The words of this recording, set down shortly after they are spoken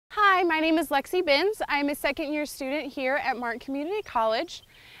Hi, my name is Lexi Binns. I'm a second-year student here at Martin Community College,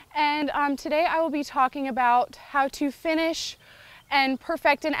 and today I will be talking about how to finish and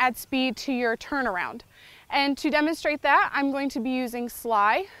perfect and add speed to your turnaround. And to demonstrate that, I'm going to be using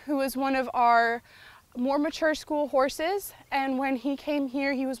Sly, who is one of our more mature school horses, and when he came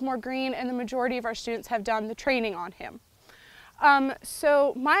here he was more green, and the majority of our students have done the training on him.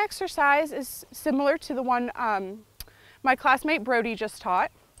 So my exercise is similar to the one my classmate Brody just taught.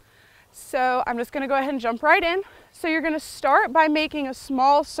 So I'm just going to go ahead and jump right in. So you're going to start by making a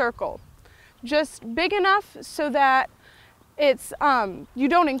small circle, just big enough so that it's you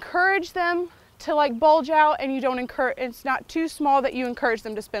don't encourage them to like bulge out, and you don't encourage, it's not too small that you encourage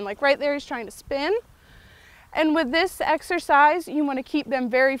them to spin. Like right there he's trying to spin. And with this exercise you want to keep them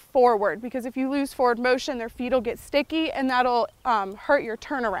very forward, because if you lose forward motion their feet will get sticky and that'll hurt your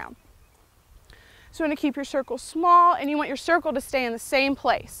turnaround. So you want to keep your circle small, and you want your circle to stay in the same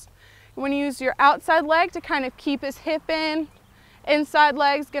place. You want to use your outside leg to kind of keep his hip in. Inside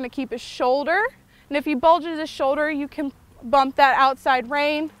leg's going to keep his shoulder. And if he bulges his shoulder, you can bump that outside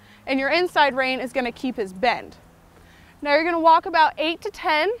rein, and your inside rein is going to keep his bend. Now you're going to walk about 8 to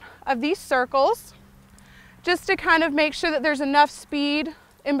 10 of these circles, just to kind of make sure that there's enough speed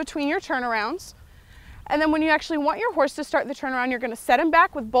in between your turnarounds. And then when you actually want your horse to start the turnaround, you're going to set him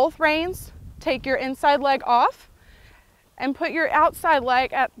back with both reins, take your inside leg off, and put your outside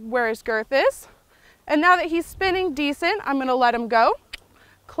leg at where his girth is. And now that he's spinning decent, I'm going to let him go,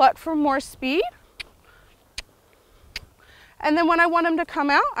 cluck for more speed. And then when I want him to come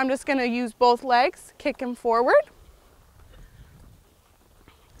out, I'm just going to use both legs, kick him forward.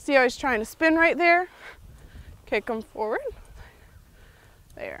 See how he's trying to spin right there? Kick him forward.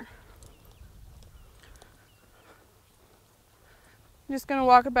 There. I'm just going to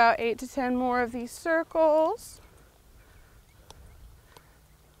walk about 8 to 10 more of these circles.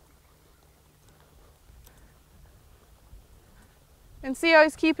 And see how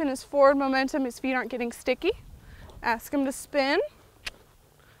he's keeping his forward momentum, his feet aren't getting sticky. Ask him to spin.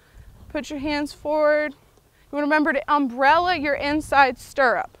 Put your hands forward. You want to remember to umbrella your inside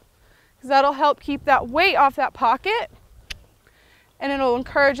stirrup, because that'll help keep that weight off that pocket, and it'll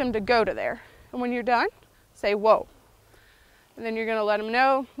encourage him to go to there. And when you're done, say whoa. And then you're going to let him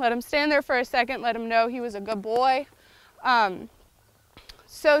know, let him stand there for a second, let him know he was a good boy.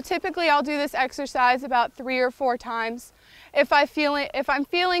 So typically I'll do this exercise about 3 or 4 times. If I'm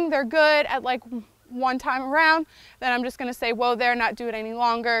feeling they're good at like one time around, then I'm just going to say whoa there, not do it any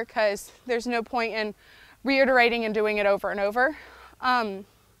longer, because there's no point in reiterating and doing it over and over.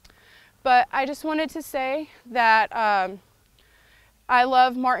 But I just wanted to say that I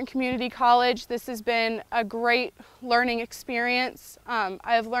love Martin Community College. This has been a great learning experience.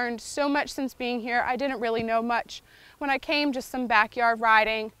 I've learned so much since being here. I didn't really know much when I came, just some backyard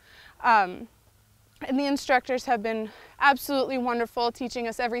riding. And the instructors have been absolutely wonderful, teaching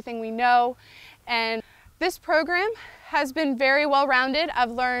us everything we know. And this program has been very well-rounded. I've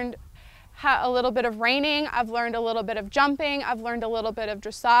learned a little bit of reining, I've learned a little bit of jumping, I've learned a little bit of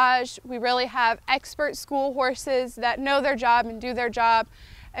dressage. We really have expert school horses that know their job and do their job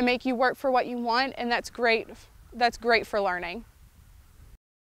and make you work for what you want, and that's great for learning.